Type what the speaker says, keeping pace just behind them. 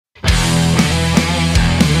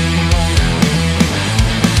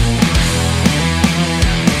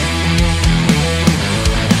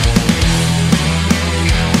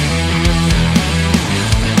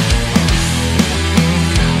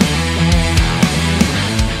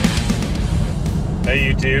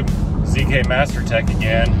Hey YouTube, ZK MasterTech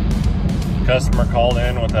again. Customer called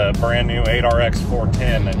in with a brand new 8RX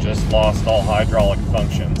 410 that just lost all hydraulic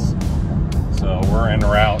functions. So we're en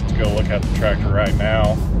route to go look at the tractor right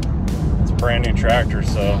now. It's a brand new tractor,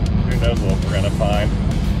 so who knows what we're gonna find.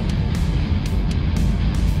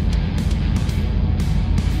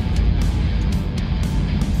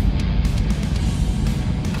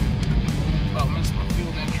 Oh, missed my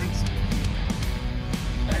field entrance.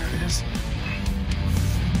 There it is.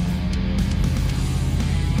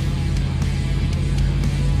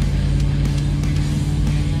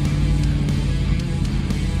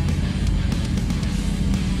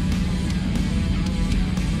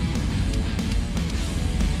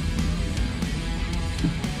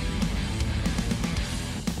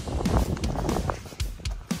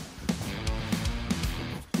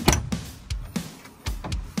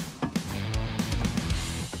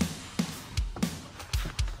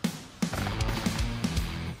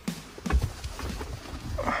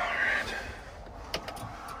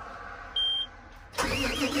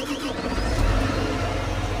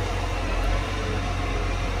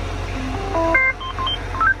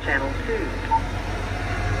 Channel 2.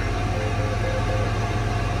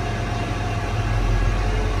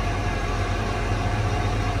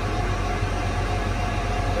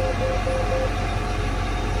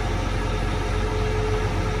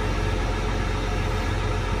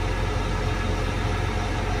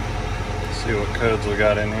 Let's see what codes we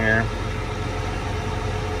got in here.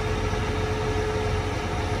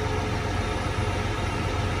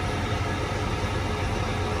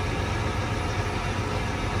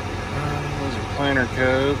 Planer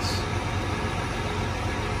codes.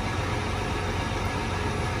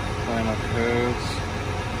 Final codes.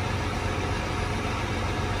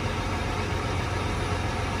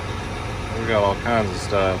 We got all kinds of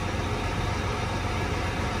stuff.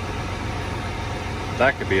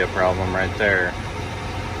 That could be a problem right there.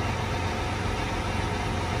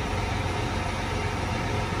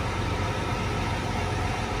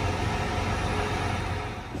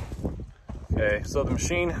 Okay, so the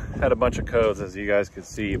machine had a bunch of codes, as you guys could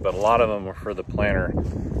see, but a lot of them were for the planter,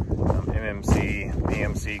 MMC,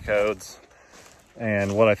 PMC codes.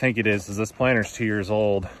 And what I think it is this planter's 2 years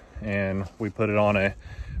old, and we put it on a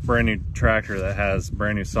brand new tractor that has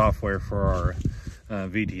brand new software for our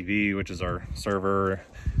VTV, which is our server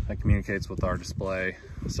that communicates with our display.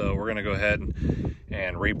 So we're gonna go ahead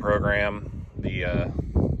and reprogram the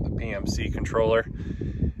PMC controller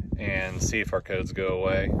and see if our codes go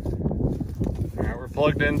away. All right, we're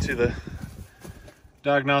plugged into the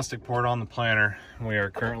diagnostic port on the planter. We are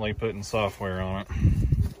currently putting software on it.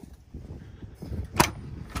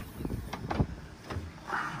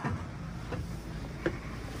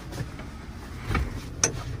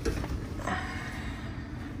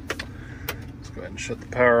 Let's go ahead and shut the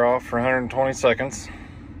power off for 120 seconds.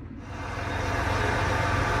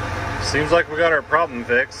 Seems like we got our problem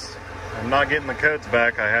fixed. I'm not getting the codes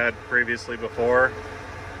back I had previously before.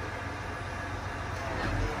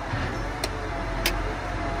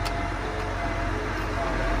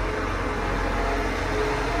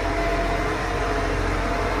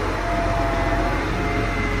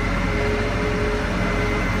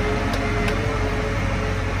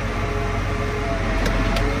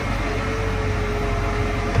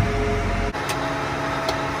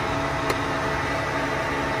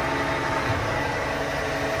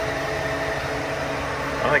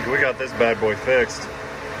 I think we got this bad boy fixed.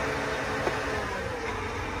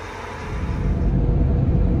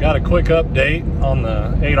 Got a quick update on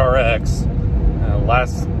the 8RX.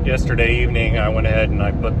 Yesterday evening, I went ahead and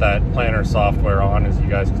I put that planter software on, as you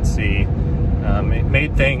guys can see. It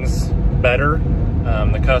made things better.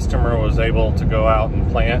 The customer was able to go out and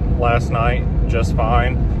plant last night just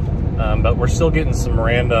fine, but we're still getting some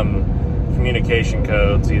random communication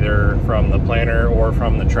codes, either from the planter or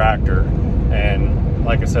from the tractor. And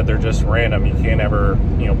like I said, they're just random. You can't ever,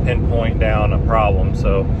 pinpoint down a problem.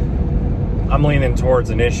 So I'm leaning towards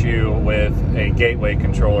an issue with a gateway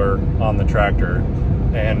controller on the tractor.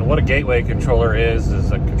 And what a gateway controller is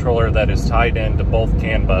a controller that is tied into both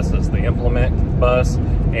CAN buses, the implement bus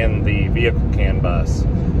and the vehicle CAN bus.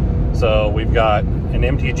 So we've got an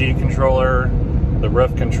MTG controller, the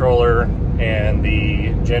roof controller, and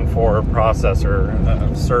the Gen 4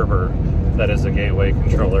 processor server that is a gateway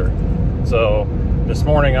controller. So this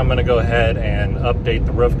morning I'm going to go ahead and update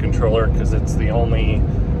the roof controller because it's the only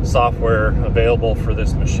software available for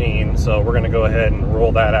this machine. So we're going to go ahead and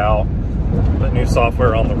roll that out, put new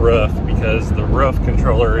software on the roof, because the roof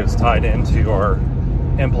controller is tied into our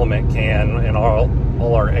implement CAN and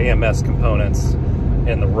all our AMS components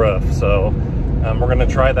in the roof. So we're going to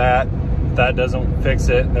try that If that doesn't fix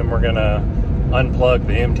it, then we're gonna unplug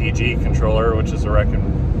the MTG controller, which is a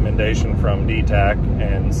recommendation from DTAC,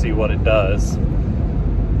 and see what it does.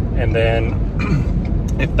 And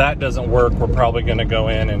then if that doesn't work, we're probably gonna go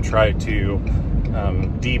in and try to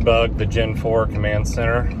debug the Gen 4 command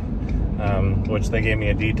center, which they gave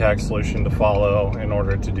me a DTAC solution to follow in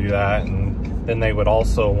order to do that. And then they would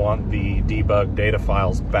also want the debug data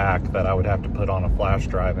files back that I would have to put on a flash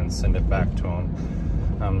drive and send it back to them.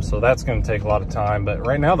 So that's going to take a lot of time, but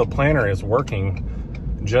right now the planter is working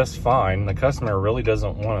just fine. The customer really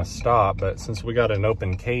doesn't want to stop, but since we got an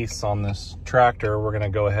open case on this tractor, we're going to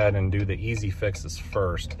go ahead and do the easy fixes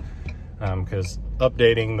first, because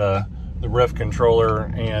updating the RIF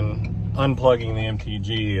controller and unplugging the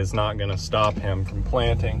MTG is not going to stop him from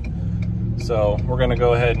planting. So we're going to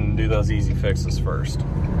go ahead and do those easy fixes first.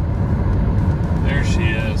 There she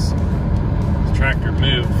is. The tractor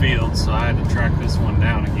moved field, so I had to track this one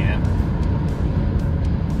down again.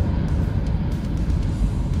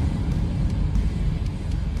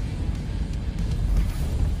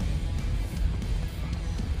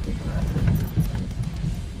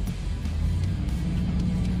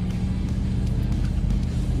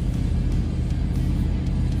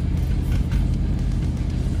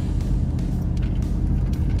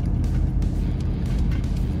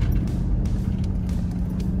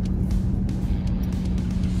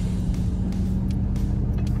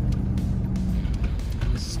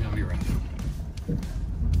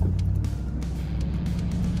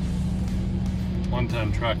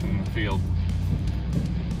 One-ton truck in the field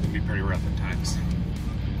can be pretty rough at times.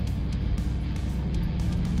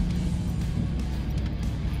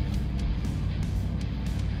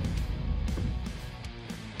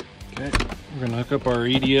 Okay, we're gonna hook up our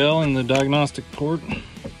EDL in the diagnostic port.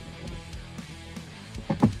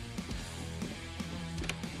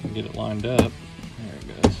 Get it lined up. There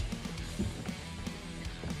it goes.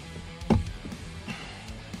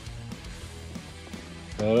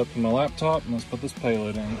 Set it up to my laptop and let's put this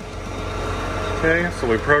payload in. Okay, so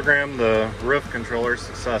we programmed the RIF controller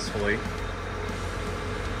successfully.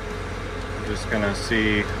 I'm just gonna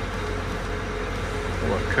see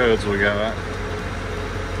what codes we got.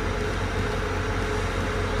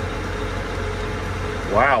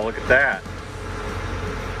 Wow, look at that.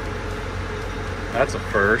 That's a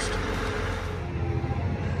first.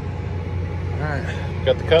 All right,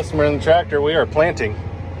 got the customer in the tractor. We are planting.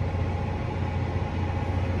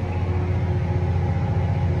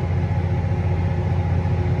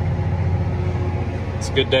 It's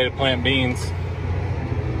a good day to plant beans.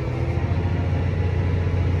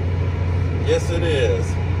 Yes, it is.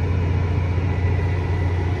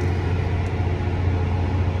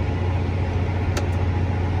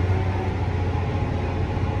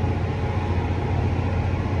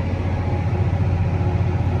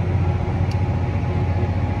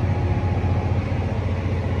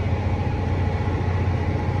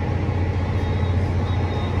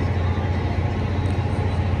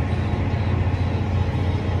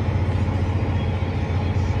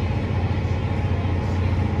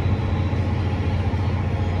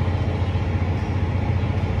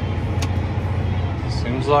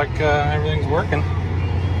 Seems like everything's working.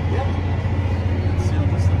 Yep. Let's see what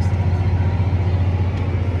this looks like.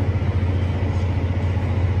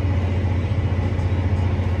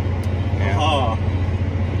 Yeah. Oh,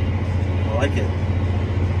 I like it.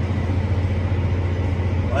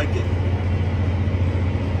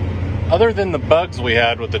 Other than the bugs we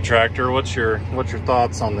had with the tractor, what's your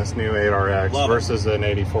thoughts on this new 8RX versus an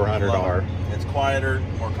 8400R? It's quieter,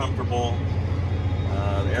 more comfortable.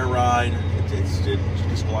 The air ride, it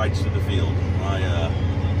just glides through the field.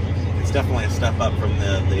 It's definitely a step up from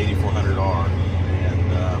the 8400R,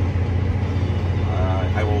 and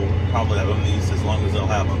I will probably own these as long as they'll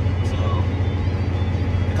have them. So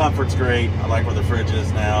the comfort's great. I like where the fridge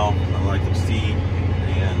is now. I like the seat,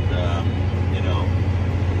 and you know,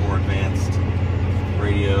 more advanced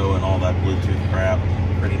radio and all that Bluetooth crap.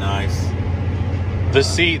 Pretty nice. The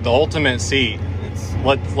seat, the ultimate seat.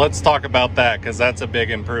 Let's talk about that, because that's a big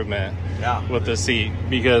improvement. Yeah. With the seat,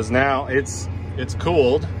 because now it's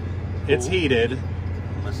cooled, it's heated,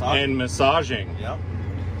 and massaging. Yep.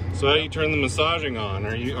 So how do you turn the massaging on?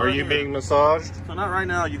 Are you being massaged? So not right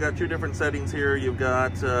now. You got two different settings here. You've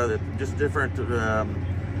got just different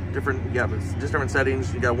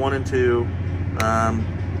settings. You got 1 and 2.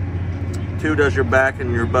 2 does your back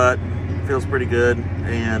and your butt. Feels pretty good,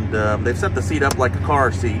 and they've set the seat up like a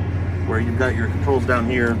car seat, where you've got your controls down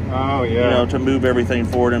here. Oh yeah. You know, to move everything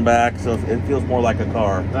forward and back, so it feels more like a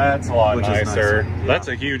car. That's a lot nicer. Yeah. That's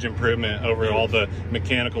a huge improvement over all the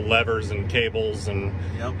mechanical levers and cables and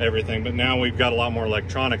everything. But now we've got a lot more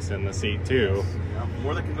electronics in the seat too. Yep.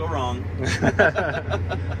 More that can go wrong.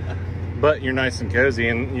 But you're nice and cozy,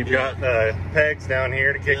 and you've got pegs down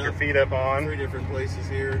here to kick your feet up on. 3 different places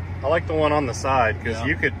here. I like the one on the side because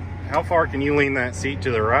you could. How far can you lean that seat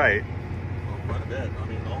to the right? Oh, quite a bit. I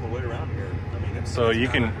mean, all the way around here. I mean, it's you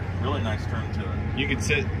can really nice turn to it. You could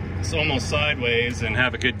sit almost sideways and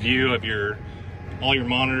have a good view of all your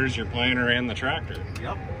monitors, your planner, and the tractor.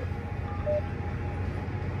 Yep.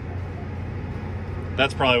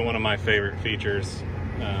 That's probably one of my favorite features,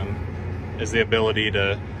 is the ability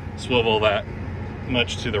to swivel that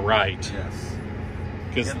much to the right. Yes.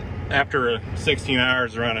 Because after 16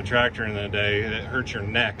 hours around a tractor in the day, it hurts your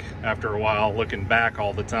neck after a while looking back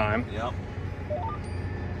all the time. Yep.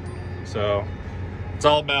 So it's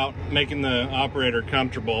all about making the operator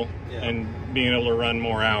comfortable and being able to run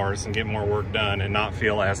more hours and get more work done and not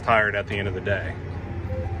feel as tired at the end of the day.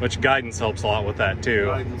 Which guidance helps a lot with that too.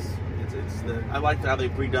 Guidance. I like how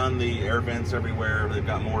they've redone the air vents everywhere. They've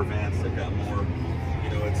got more vents. They've got more. You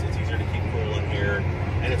know, it's easier to keep cool in here,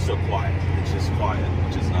 and it's so quiet. It's just quiet,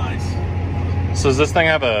 which is nice. So does this thing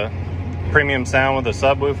have a premium sound with a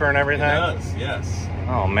subwoofer and everything? It does. Yes.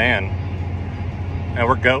 Oh man. And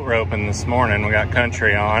we're goat roping this morning. We got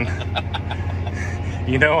country on.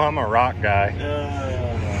 You know I'm a rock guy.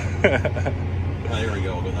 Well, here we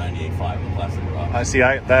go with 98.5 with plastic rock. I see.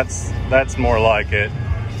 That's more like it.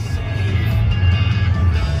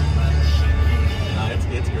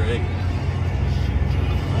 It's great. I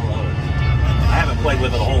love it. I haven't played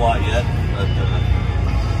with it a whole lot yet, but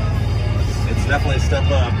it's definitely a step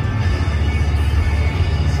up.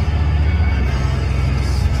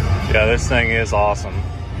 Yeah, this thing is awesome.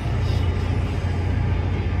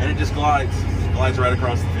 And it just glides. It glides right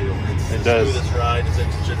across the field. It's the smoothest ride.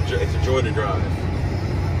 It's a joy to drive.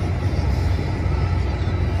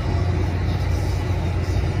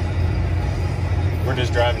 We're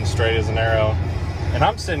just driving straight as an arrow. And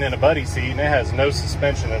I'm sitting in a buddy seat, and it has no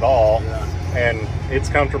suspension at all. Yeah. And it's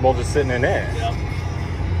comfortable just sitting in it. Yep.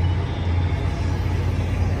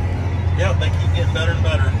 Yep, they keep getting better and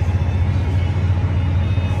better.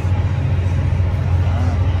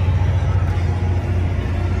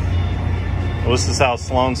 Well, this is how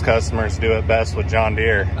Sloan's customers do it best with John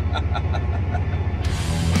Deere.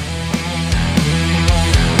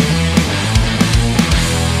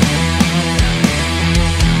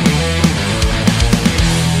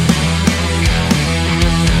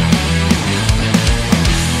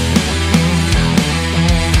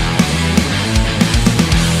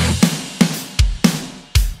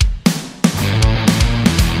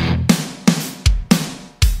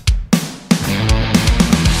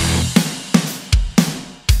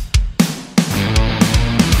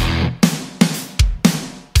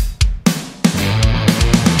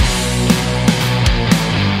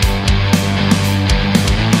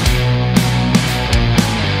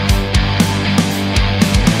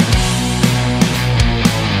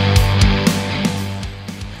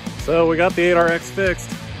 So we got the 8RX fixed.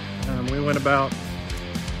 We went about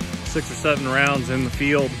 6 or 7 rounds in the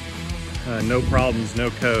field. No problems, no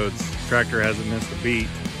codes. Tractor hasn't missed a beat.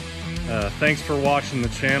 Thanks for watching the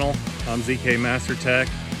channel. I'm ZK MasterTech.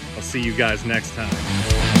 I'll see you guys next time.